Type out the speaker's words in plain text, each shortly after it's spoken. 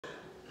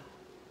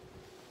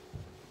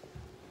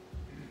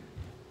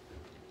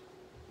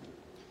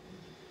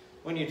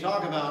When you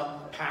talk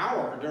about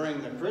power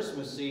during the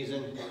Christmas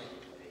season,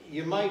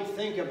 you might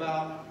think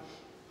about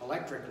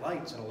electric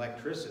lights and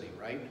electricity,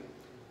 right?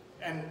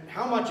 And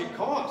how much it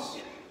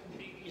costs.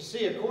 You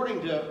see,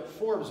 according to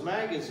Forbes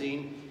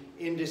magazine,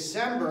 in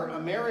December,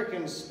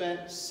 Americans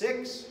spent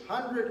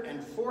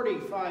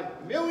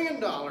 $645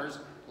 million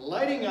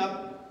lighting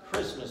up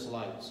Christmas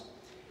lights.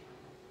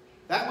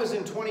 That was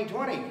in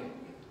 2020.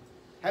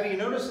 Have you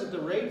noticed that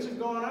the rates have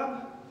gone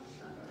up?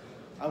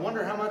 I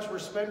wonder how much we're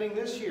spending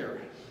this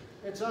year.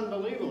 It's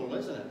unbelievable,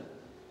 isn't it?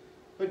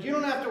 But you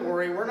don't have to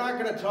worry. We're not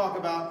going to talk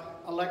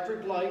about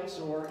electric lights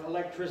or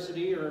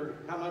electricity or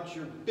how much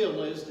your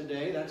bill is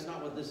today. That's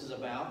not what this is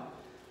about.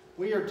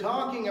 We are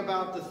talking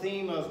about the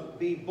theme of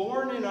Be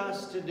Born in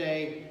Us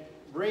Today,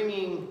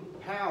 bringing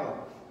power.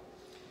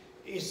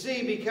 You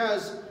see,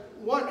 because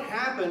what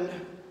happened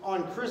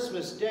on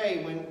Christmas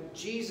Day when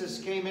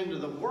Jesus came into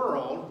the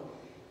world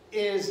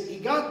is he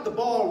got the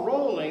ball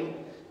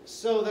rolling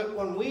so that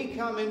when we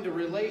come into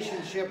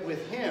relationship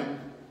with him,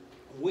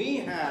 we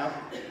have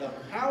the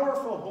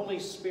powerful Holy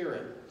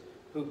Spirit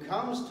who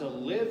comes to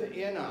live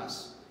in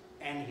us,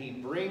 and he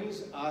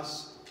brings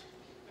us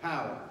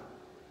power.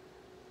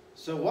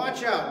 So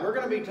watch out. We're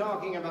going to be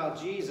talking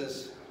about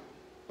Jesus,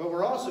 but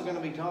we're also going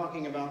to be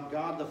talking about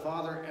God the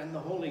Father and the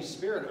Holy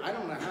Spirit. I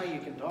don't know how you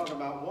can talk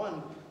about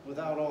one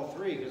without all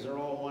three, because they're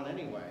all one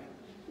anyway.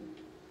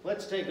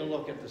 Let's take a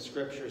look at the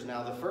scriptures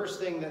now. The first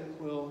thing that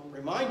we'll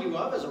remind you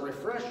of as a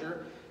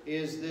refresher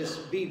is this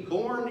Be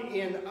Born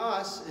in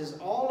Us is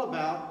all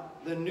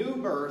about the new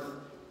birth,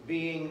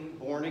 being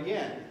born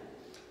again.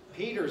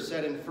 Peter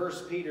said in 1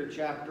 Peter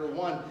chapter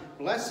 1,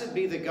 Blessed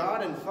be the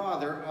God and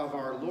Father of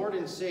our Lord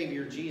and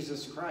Savior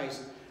Jesus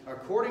Christ.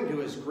 According to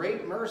his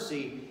great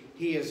mercy,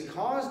 he has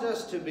caused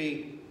us to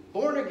be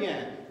born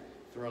again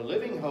through a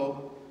living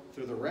hope,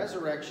 through the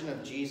resurrection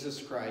of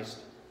Jesus Christ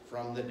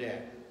from the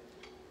dead.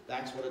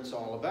 That's what it's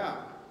all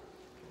about.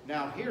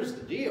 Now, here's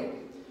the deal.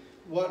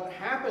 What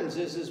happens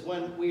is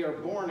when we are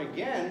born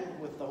again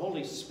with the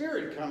Holy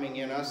Spirit coming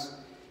in us,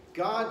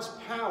 God's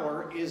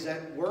power is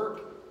at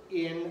work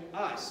in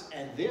us.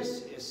 And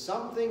this is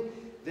something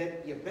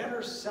that you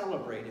better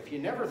celebrate. If you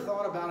never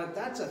thought about it,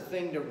 that's a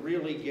thing to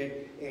really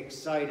get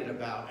excited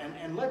about.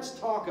 And let's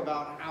talk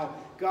about how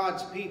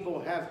God's people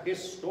have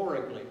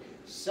historically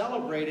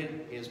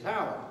celebrated his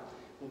power.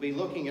 We'll be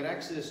looking at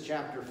Exodus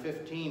chapter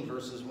 15,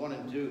 verses 1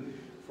 and 2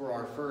 for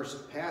our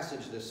first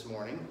passage this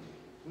morning.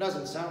 It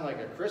doesn't sound like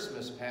a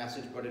Christmas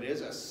passage, but it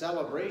is a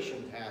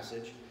celebration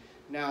passage.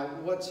 Now,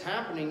 what's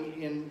happening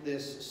in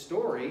this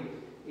story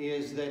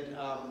is that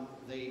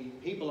the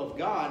people of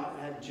God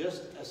had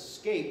just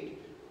escaped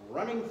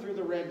running through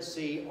the Red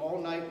Sea all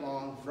night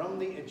long from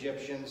the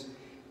Egyptians,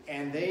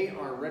 and they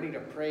are ready to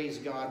praise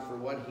God for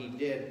what he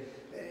did.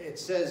 It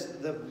says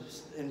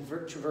in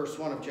verse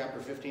 1 of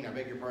chapter 15, I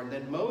beg your pardon,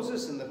 Then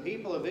Moses and the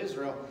people of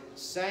Israel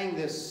sang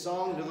this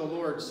song to the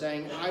Lord,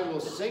 saying, I will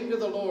sing to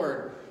the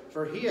Lord,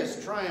 for he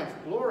has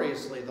triumphed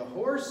gloriously. The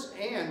horse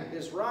and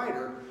his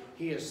rider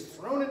he is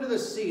thrown into the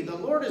sea. The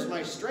Lord is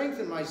my strength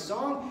and my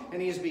song,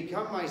 and he has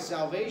become my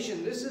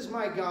salvation. This is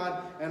my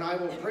God, and I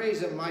will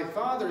praise him, my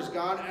Father's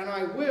God, and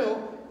I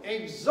will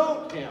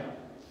exalt him.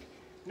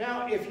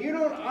 Now, if you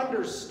don't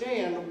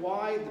understand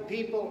why the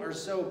people are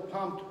so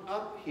pumped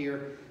up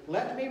here,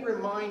 let me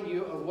remind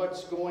you of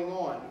what's going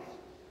on.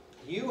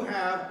 You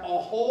have a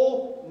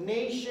whole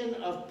nation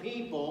of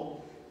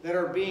people that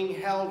are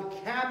being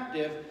held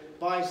captive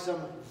by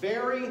some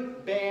very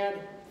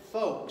bad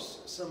folks,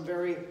 some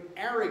very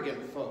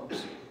arrogant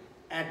folks.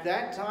 At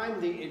that time,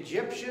 the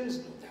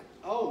Egyptians,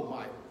 oh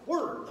my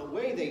word, the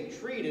way they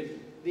treated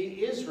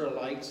the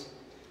Israelites,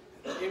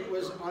 it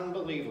was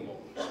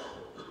unbelievable.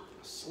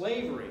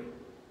 Slavery,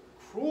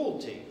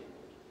 cruelty,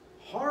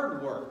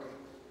 hard work.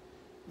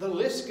 The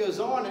list goes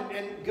on,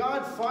 and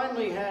God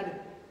finally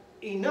had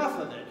enough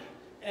of it.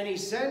 And he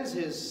sends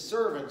his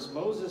servants,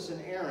 Moses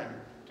and Aaron,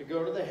 to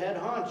go to the head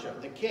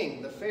honcho, the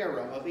king, the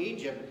Pharaoh of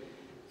Egypt,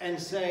 and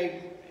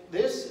say,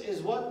 this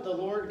is what the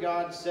Lord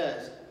God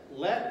says,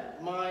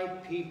 let my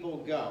people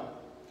go.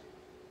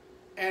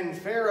 And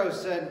Pharaoh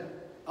said,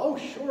 oh,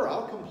 sure,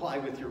 I'll comply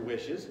with your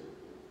wishes.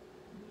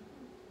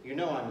 You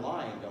know I'm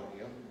lying, don't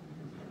you?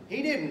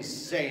 He didn't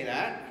say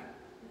that.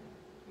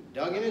 He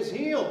dug in his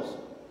heels.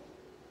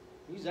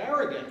 He's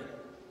arrogant.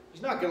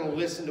 He's not going to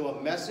listen to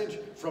a message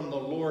from the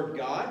Lord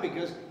God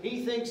because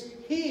he thinks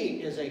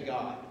he is a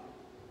God.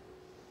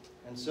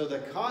 And so the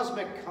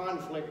cosmic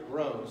conflict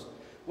grows.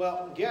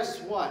 Well,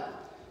 guess what?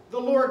 The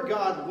Lord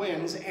God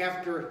wins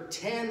after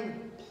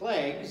 10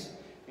 plagues,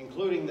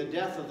 including the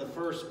death of the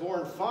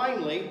firstborn.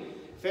 Finally,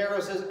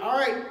 Pharaoh says, all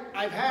right,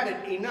 I've had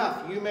it,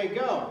 enough, you may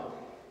go.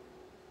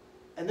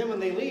 And then when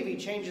they leave, he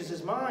changes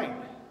his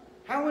mind.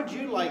 How would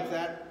you like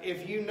that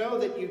if you know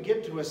that you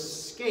get to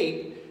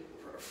escape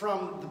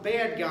from the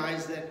bad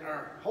guys that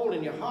are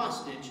holding you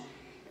hostage,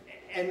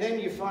 and then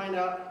you find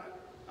out,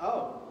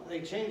 oh, they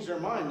changed their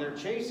mind, they're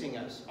chasing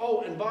us.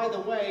 Oh, and by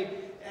the way,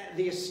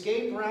 the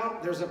escape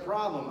route, there's a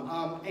problem.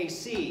 A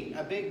sea,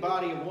 a big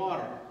body of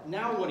water.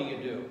 Now what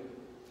do?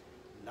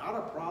 Not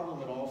a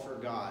problem at all for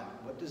God.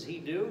 What does he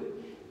do?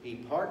 He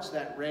parts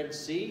that Red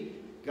Sea.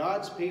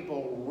 God's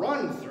people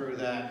run through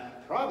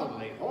that,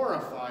 probably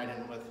horrified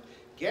and with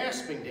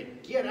gasping to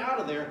get out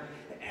of there.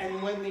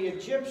 And when the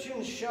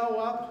Egyptians show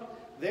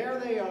up, there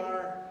they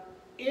are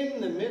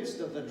in the midst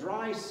of the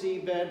dry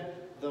seabed,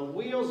 the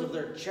wheels of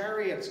their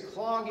chariots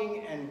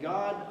clogging, and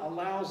God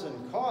allows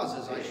and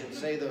causes, I should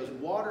say, those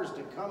waters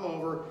to come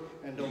over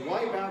and to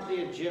wipe out the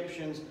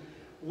Egyptians.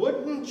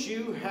 Wouldn't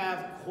you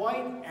have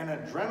quite an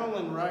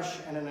adrenaline rush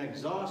and an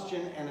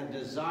exhaustion and a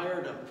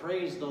desire to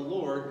praise the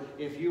Lord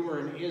if you were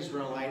an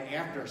Israelite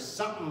after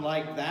something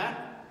like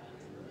that?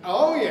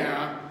 Oh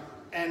yeah,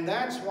 and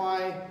that's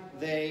why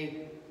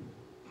they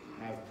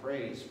have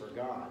praise for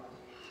God.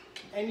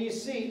 And you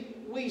see,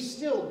 we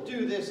still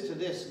do this to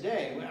this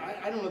day.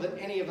 I don't know that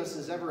any of us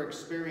has ever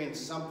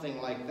experienced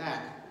something like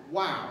that.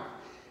 Wow.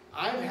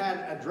 I've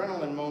had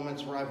adrenaline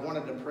moments where I've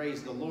wanted to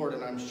praise the Lord,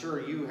 and I'm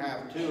sure you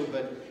have too,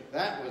 but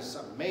that was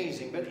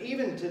amazing. But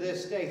even to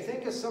this day,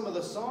 think of some of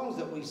the songs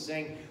that we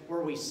sing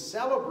where we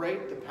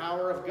celebrate the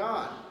power of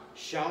God.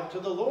 Shout to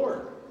the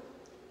Lord.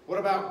 What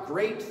about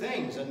Great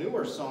Things, a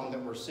newer song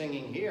that we're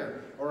singing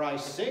here? Or I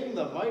Sing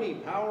the Mighty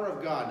Power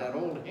of God, that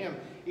old hymn.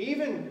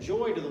 Even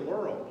Joy to the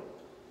World.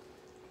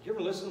 Did you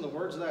ever listen to the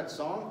words of that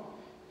song?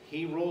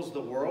 He rules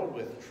the world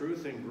with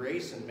truth and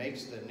grace and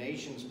makes the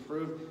nations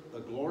prove the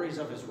glories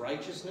of his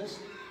righteousness.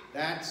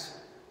 That's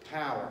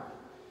power.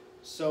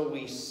 So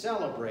we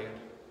celebrate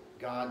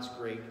God's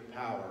great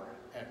power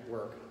at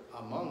work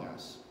among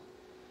us.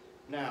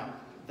 Now,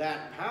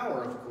 that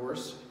power, of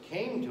course,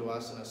 came to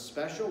us in a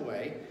special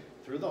way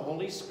through the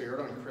Holy Spirit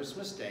on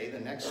Christmas Day.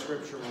 The next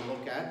scripture we'll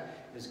look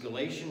at is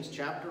Galatians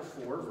chapter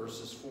 4,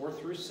 verses 4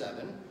 through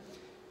 7.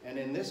 And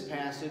in this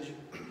passage,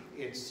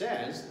 it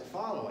says the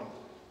following.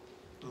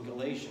 In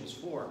Galatians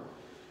 4.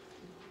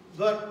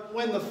 But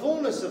when the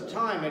fullness of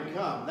time had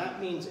come,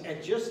 that means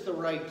at just the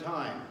right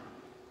time,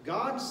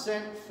 God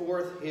sent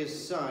forth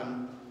his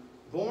Son,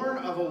 born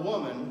of a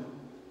woman,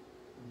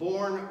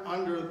 born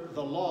under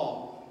the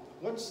law.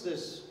 What's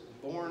this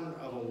born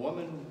of a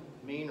woman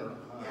mean? Or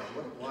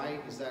why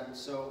is that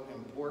so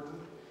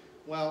important?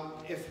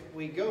 Well, if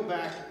we go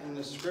back in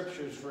the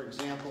scriptures, for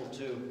example,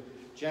 to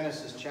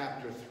Genesis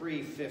chapter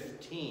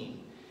 3:15,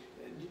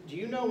 do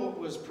you know what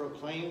was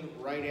proclaimed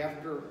right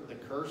after the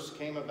curse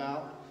came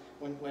about?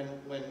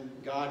 When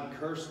God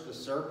cursed the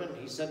serpent,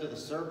 he said to the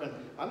serpent,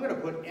 I'm going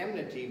to put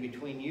enmity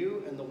between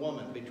you and the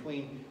woman,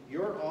 between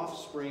your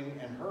offspring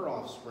and her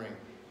offspring.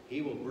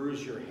 He will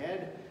bruise your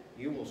head,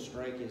 you will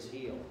strike his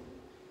heel.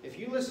 If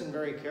you listen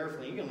very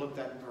carefully, you can look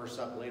that verse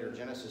up later,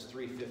 Genesis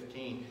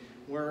 3:15,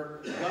 where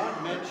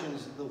God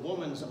mentions the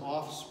woman's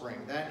offspring.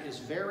 That is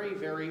very,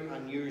 very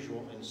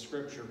unusual in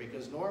Scripture,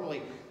 because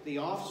normally the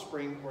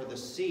offspring or the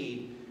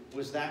seed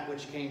was that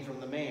which came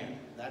from the man.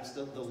 That's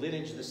the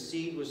lineage, the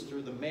seed was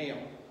through the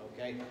male,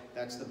 okay?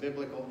 That's the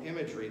biblical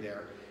imagery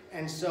there.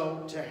 And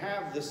so to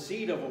have the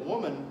seed of a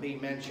woman be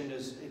mentioned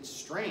it's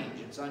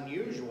strange, it's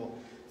unusual.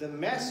 The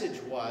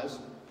message was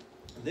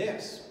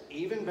this,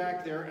 even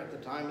back there at the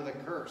time of the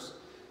curse.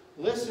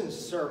 Listen,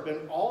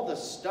 serpent, all the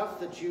stuff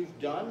that you've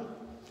done,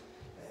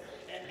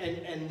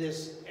 and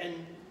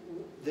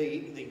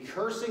the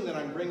cursing that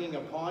I'm bringing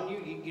upon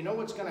you, you know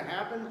what's going to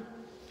happen?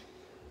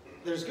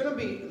 There's going to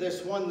be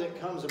this one that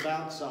comes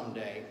about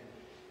someday,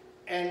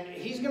 and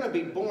he's going to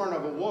be born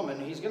of a woman.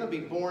 He's going to be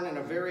born in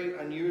a very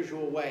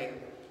unusual way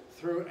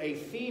through a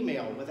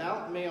female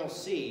without male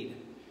seed,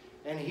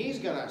 and he's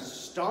going to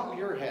stomp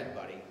your head,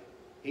 buddy.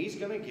 He's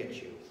going to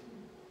get you.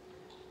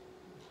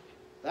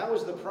 That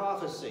was the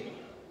prophecy,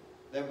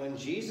 that when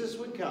Jesus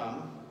would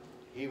come,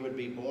 he would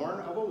be born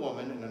of a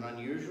woman in an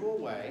unusual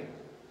way,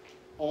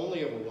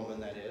 only of a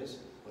woman, that is,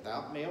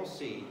 without male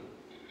seed,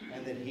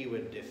 and that he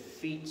would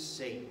defeat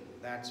Satan.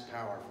 That's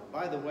powerful.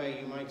 By the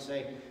way, you might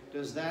say,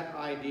 does that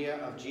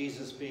idea of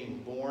Jesus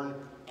being born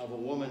of a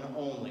woman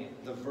only,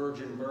 the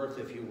virgin birth,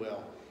 if you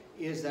will,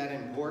 is that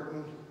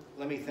important?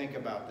 Let me think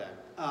about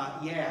that.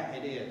 Yeah,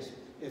 it is.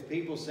 If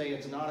people say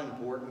it's not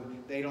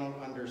important, they don't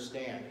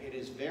understand. It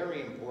is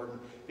very important,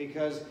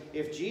 because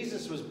if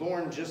Jesus was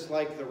born just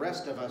like the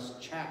rest of us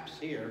chaps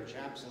here,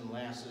 chaps and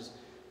lasses,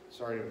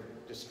 sorry to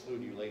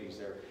exclude you ladies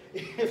there,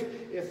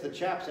 if the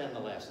chaps and the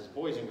lasses,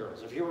 boys and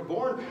girls, if you were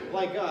born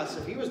like us,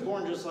 if he was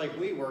born just like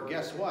we were,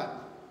 guess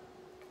what?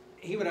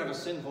 He would have a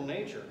sinful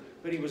nature.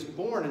 But he was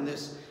born in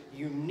this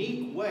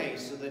unique way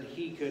so that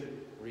he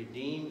could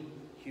redeem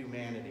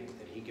humanity,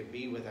 that he could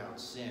be without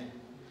sin.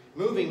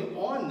 Moving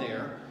on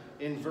there,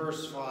 in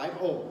verse 5,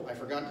 oh, I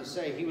forgot to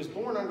say, he was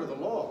born under the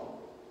law.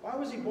 Why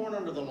was he born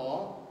under the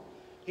law?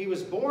 He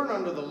was born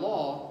under the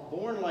law,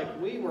 born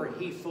like we were.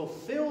 He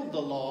fulfilled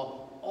the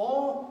law,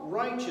 all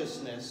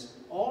righteousness,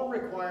 all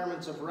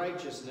requirements of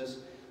righteousness,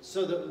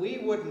 so that we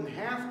wouldn't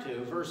have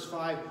to, verse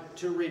 5,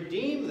 to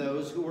redeem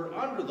those who were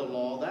under the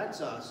law,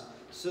 that's us,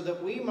 so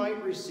that we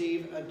might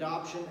receive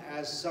adoption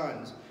as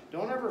sons.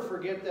 Don't ever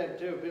forget that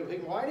too. People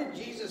think, why did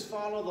Jesus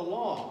follow the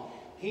law?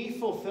 He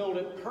fulfilled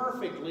it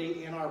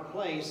perfectly in our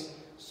place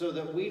so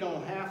that we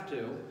don't have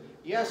to.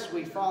 Yes,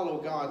 we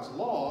follow God's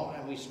law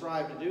and we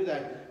strive to do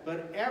that,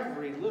 but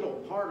every little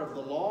part of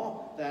the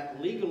law, that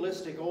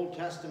legalistic Old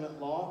Testament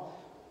law,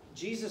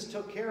 Jesus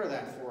took care of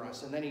that for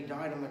us, and then he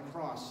died on the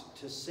cross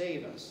to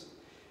save us.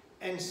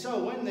 And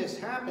so when this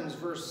happens,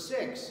 verse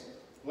 6,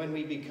 when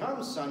we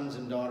become sons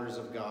and daughters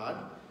of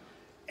God,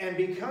 and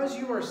because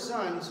you are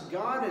sons,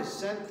 God has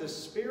sent the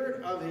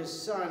Spirit of his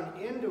Son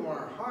into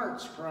our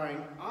hearts,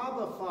 crying,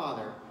 Abba,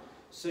 Father.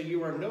 So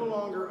you are no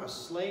longer a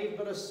slave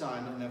but a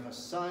son, and if a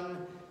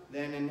son,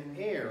 then an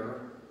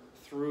heir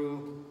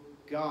through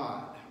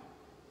God.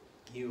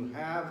 You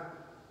have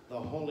the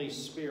Holy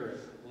Spirit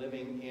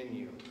living in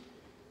you.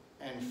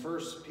 And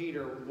 1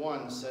 Peter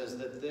 1 says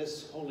that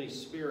this Holy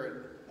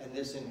Spirit and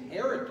this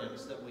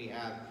inheritance that we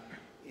have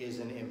is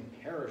an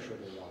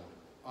imperishable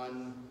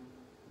one,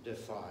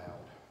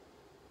 undefiled.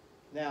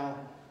 Now,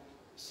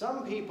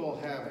 some people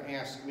have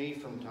asked me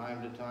from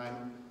time to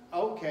time,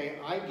 okay,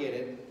 I get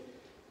it.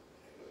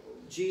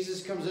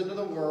 Jesus comes into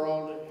the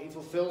world, he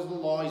fulfills the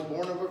law, he's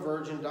born of a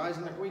virgin, dies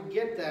on the cross. We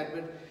get that,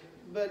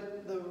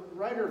 but the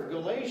writer of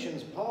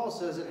Galatians, Paul,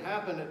 says it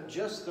happened at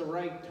just the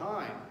right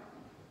time.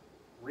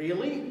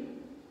 Really?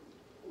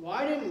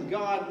 Why didn't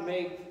God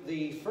make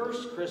the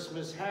first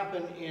Christmas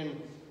happen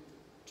in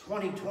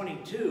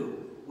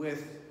 2022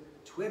 with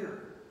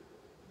Twitter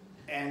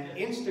and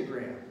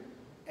Instagram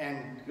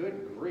and,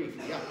 good grief,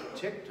 yeah,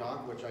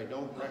 TikTok, which I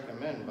don't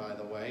recommend, by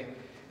the way,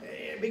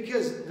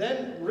 because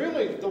then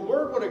really the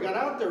word would have got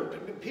out there.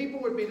 People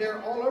would be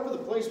there all over the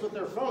place with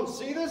their phones.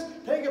 See this?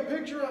 Take a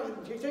picture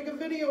of it. Take a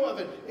video of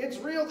it. It's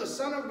real. The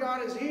Son of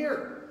God is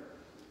here.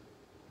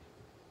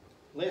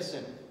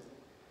 Listen,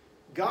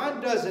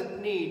 God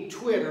doesn't need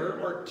Twitter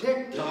or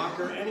TikTok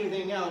or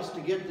anything else to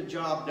get the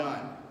job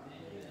done.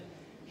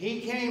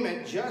 He came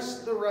at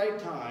just the right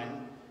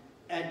time,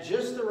 at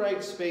just the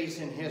right space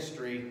in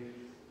history,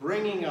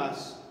 bringing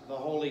us the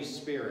Holy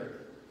Spirit.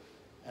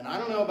 And I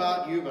don't know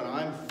about you, but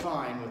I'm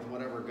fine with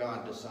whatever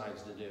God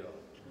decides to do.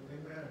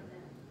 Amen.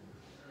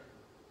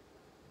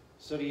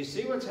 So do you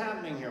see what's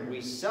happening here?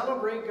 We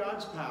celebrate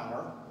God's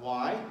power.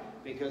 Why?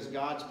 Because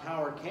God's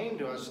power came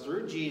to us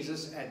through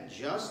Jesus at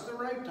just the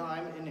right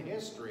time in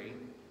history.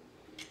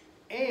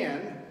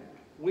 And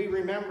we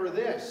remember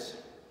this.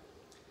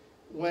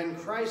 When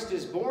Christ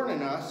is born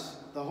in us,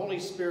 the Holy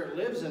Spirit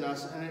lives in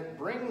us, and it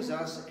brings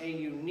us a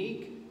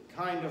unique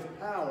kind of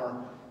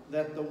power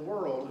that the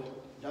world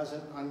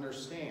doesn't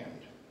understand.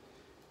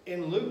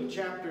 In Luke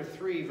chapter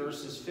 3,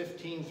 verses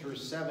 15 through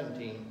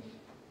 17,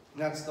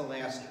 that's the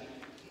last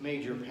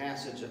major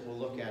passage that we'll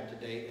look at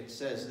today, it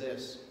says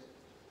this.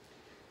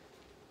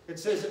 It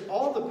says,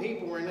 all the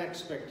people were in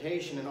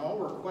expectation and all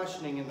were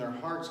questioning in their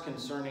hearts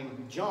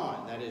concerning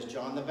John, that is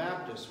John the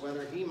Baptist,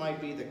 whether he might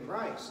be the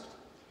Christ.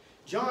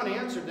 John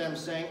answered them,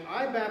 saying,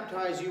 I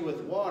baptize you with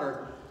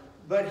water,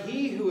 but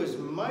he who is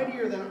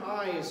mightier than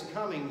I is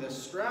coming, the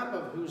strap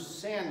of whose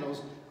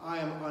sandals I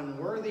am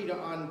unworthy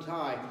to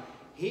untie.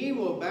 He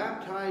will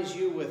baptize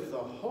you with the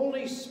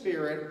Holy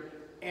Spirit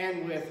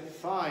and with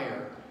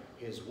fire.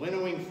 His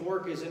winnowing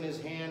fork is in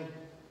his hand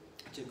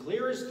to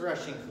clear his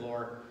threshing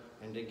floor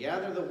and to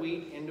gather the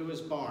wheat into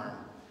his barn.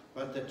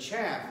 But the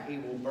chaff he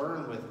will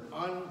burn with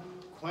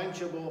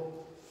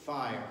unquenchable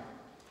fire.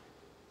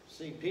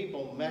 See,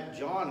 people met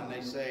John and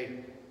they say,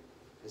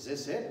 is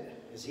this it?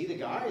 Is he the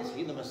guy? Is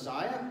he the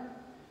Messiah?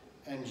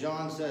 And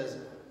John says,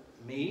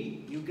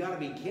 me? You got to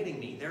be kidding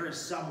me. There is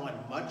someone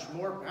much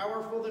more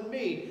powerful than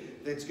me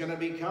that's going to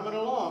be coming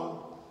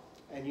along.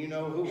 And you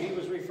know who he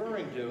was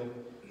referring to?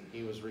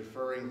 He was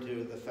referring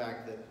to the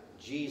fact that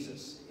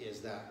Jesus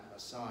is that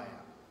Messiah.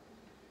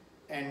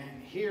 And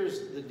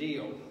here's the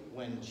deal.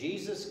 When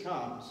Jesus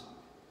comes,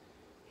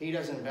 he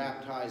doesn't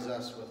baptize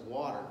us with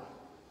water.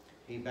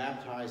 He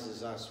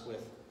baptizes us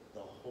with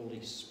the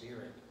Holy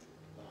Spirit.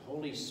 The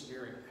Holy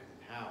Spirit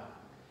and power.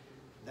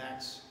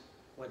 That's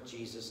what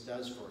Jesus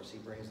does for us. He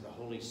brings the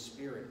Holy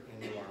Spirit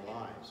into our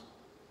lives.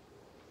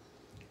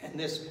 And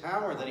this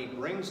power that he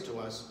brings to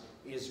us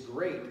is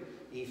great.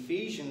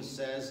 Ephesians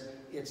says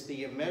it's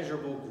the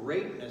immeasurable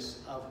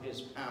greatness of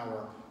his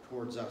power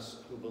towards us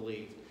who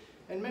believe.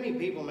 And many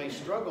people may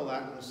struggle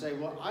that and say,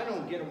 well, I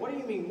don't get it. What do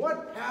you mean?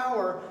 What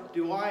power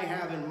do I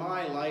have in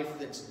my life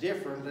that's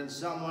different than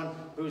someone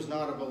who's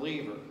not a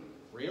believer?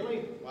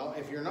 Really? Well,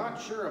 if you're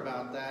not sure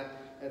about that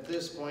at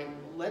this point,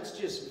 let's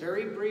just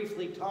very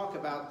briefly talk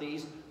about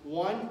these.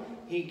 One,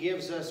 he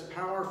gives us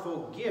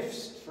powerful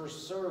gifts for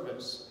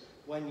service.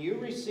 When you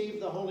receive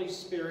the Holy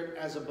Spirit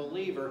as a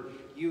believer,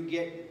 you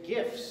get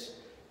gifts.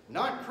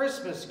 Not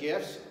Christmas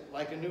gifts,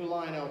 like a new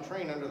Lionel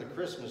train under the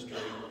Christmas tree.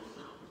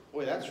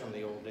 Boy, that's from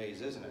the old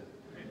days, isn't it?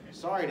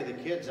 Sorry to the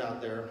kids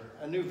out there.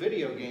 A new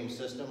video game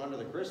system under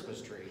the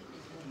Christmas tree.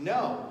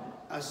 No,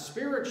 a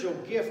spiritual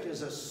gift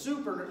is a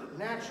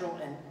supernatural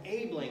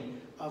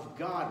enabling of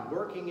God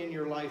working in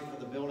your life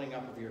for the building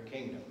up of your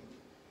kingdom.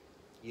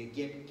 You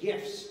get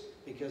gifts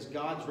because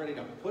God's ready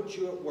to put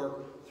you at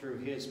work through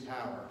his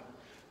power.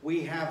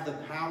 We have the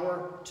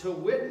power to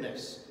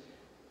witness.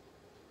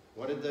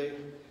 What did the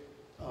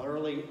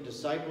early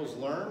disciples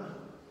learn?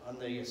 on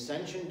the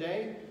Ascension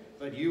Day,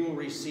 but you will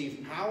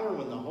receive power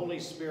when the Holy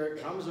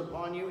Spirit comes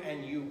upon you,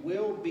 and you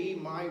will be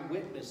my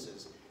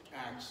witnesses.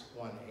 Acts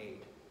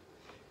 1:8.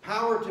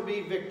 Power to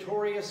be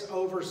victorious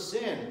over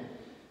sin.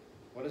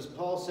 What does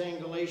Paul say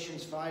in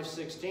Galatians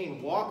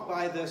 5:16? Walk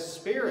by the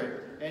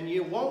Spirit, and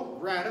you won't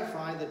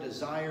gratify the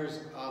desires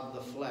of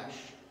the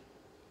flesh.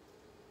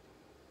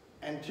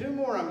 And two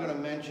more I'm going to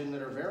mention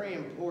that are very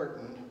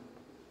important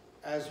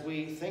as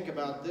we think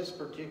about this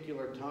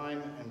particular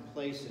time and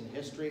place in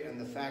history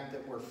and the fact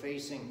that we're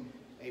facing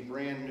a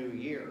brand new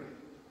year.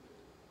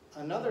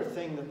 Another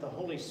thing that the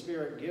Holy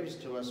Spirit gives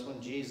to us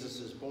when Jesus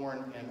is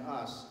born in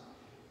us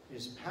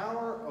is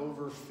power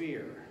over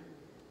fear.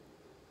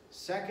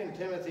 2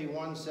 Timothy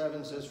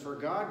 1:7 says, "For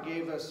God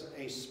gave us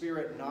a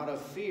spirit not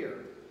of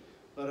fear,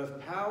 but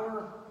of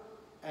power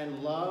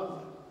and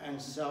love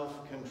and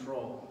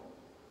self-control."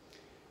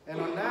 And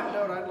on that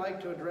note, I'd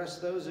like to address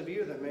those of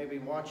you that may be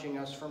watching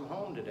us from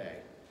home today.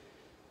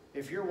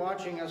 If you're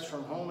watching us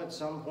from home at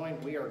some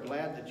point, we are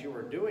glad that you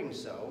are doing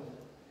so.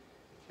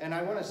 And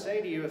I want to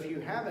say to you, if you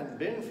haven't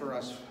been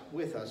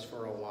with us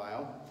for a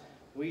while,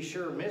 we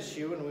sure miss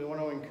you, and we want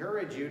to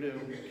encourage you to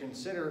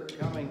consider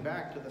coming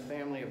back to the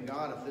family of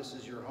God if this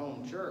is your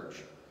home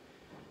church.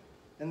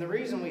 And the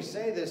reason we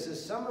say this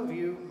is some of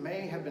you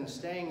may have been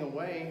staying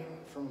away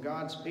from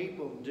God's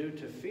people due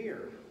to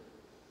fear.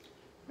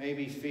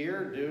 Maybe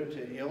fear due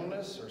to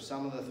illness or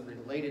some of the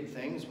related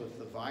things with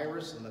the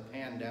virus and the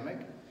pandemic.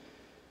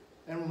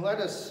 And let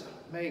us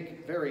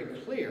make very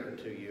clear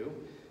to you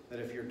that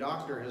if your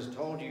doctor has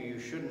told you you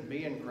shouldn't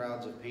be in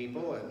crowds of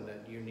people and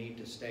that you need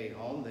to stay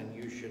home, then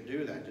you should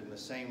do that. In the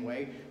same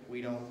way,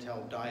 we don't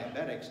tell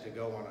diabetics to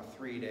go on a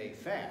 3-day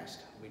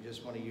fast. We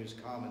just want to use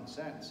common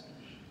sense.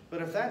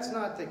 But if that's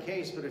not the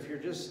case, but if you're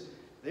just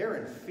there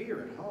in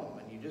fear at home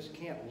and you just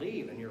can't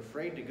leave and you're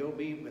afraid to go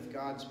be with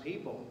God's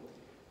people,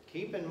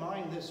 keep in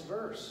mind this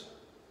verse.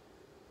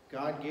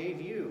 God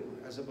gave you,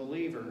 as a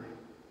believer,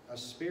 a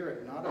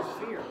spirit not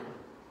of fear,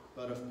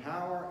 but of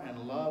power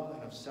and love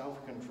and of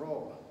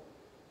self-control.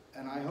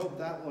 And I hope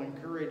that will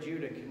encourage you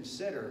to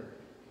consider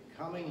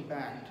coming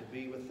back to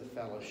be with the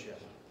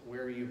fellowship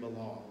where you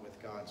belong with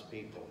God's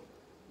people.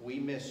 We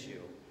miss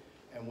you,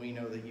 and we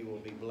know that you will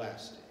be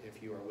blessed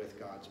if you are with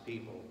God's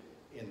people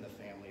in the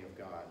family of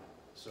God.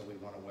 So we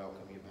want to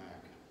welcome you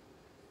back.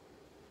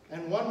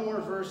 And one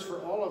more verse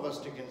for all of us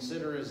to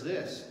consider is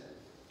this,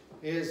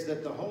 is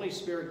that the Holy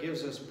Spirit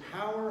gives us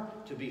power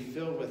to be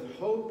filled with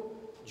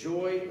hope,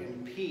 joy,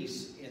 and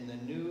peace in the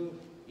new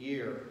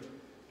year.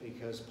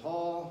 Because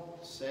Paul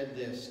said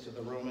this to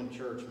the Roman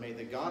church, "May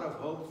the God of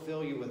hope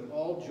fill you with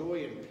all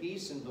joy and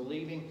peace in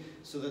believing,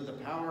 so that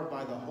the power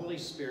by the Holy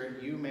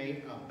Spirit you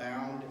may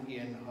abound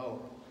in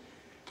hope."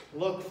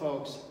 Look,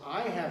 folks,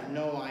 I have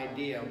no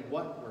idea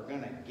what we're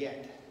going to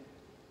get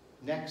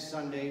next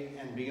Sunday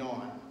and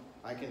beyond.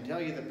 I can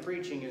tell you the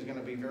preaching is going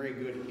to be very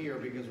good here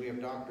because we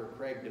have Dr.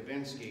 Craig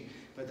Dubinsky,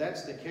 but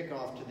that's the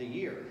kickoff to the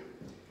year.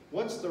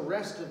 What's the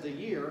rest of the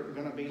year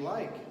going to be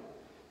like?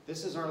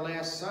 This is our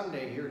last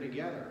Sunday here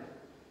together.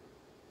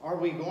 Are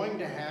we going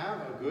to have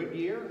a good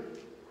year?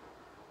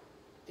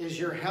 Is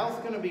your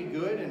health going to be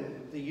good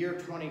in the year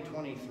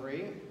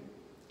 2023?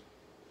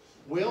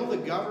 Will the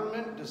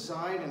government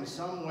decide in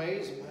some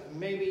ways,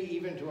 maybe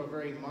even to a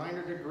very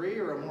minor degree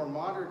or a more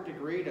moderate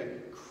degree, to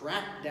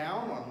crack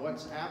down on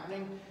what's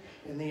happening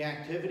in the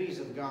activities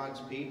of God's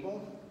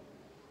people?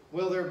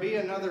 Will there be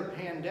another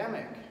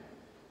pandemic?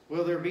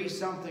 Will there be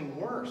something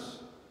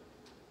worse?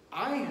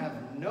 I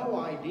have no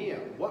idea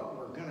what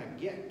we're going to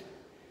get.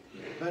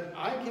 But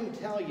I can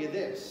tell you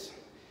this.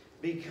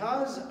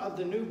 Because of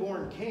the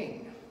newborn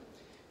King,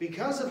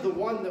 because of the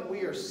one that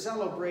we are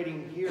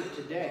celebrating here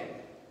today,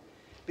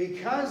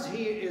 because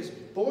he is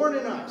born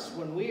in us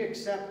when we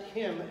accept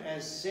him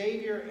as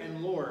Savior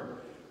and Lord,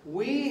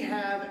 we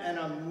have an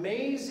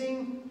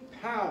amazing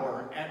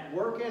power at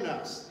work in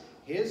us,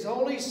 his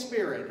Holy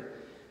Spirit,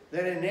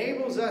 that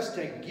enables us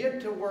to get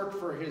to work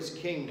for his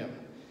kingdom,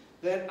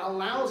 that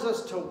allows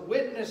us to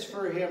witness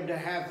for him, to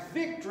have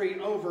victory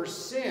over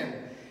sin,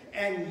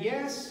 and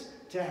yes,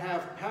 to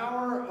have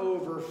power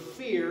over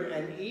fear,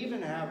 and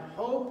even have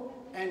hope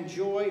and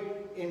joy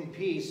in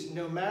peace,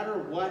 no matter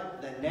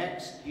what the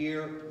next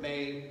year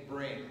may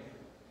bring.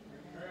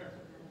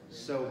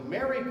 So,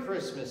 Merry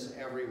Christmas,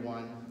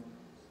 everyone.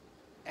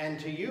 And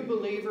to you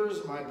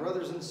believers, my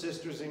brothers and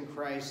sisters in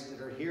Christ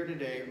that are here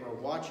today or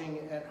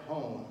watching at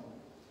home,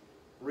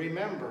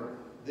 remember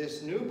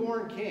this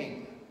newborn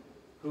King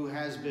who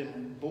has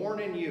been born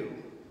in you.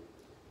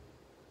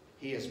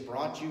 He has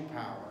brought you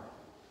power.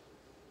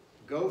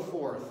 Go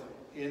forth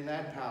in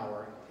that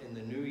power in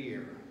the new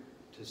year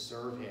to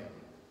serve him.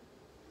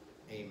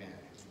 Amen.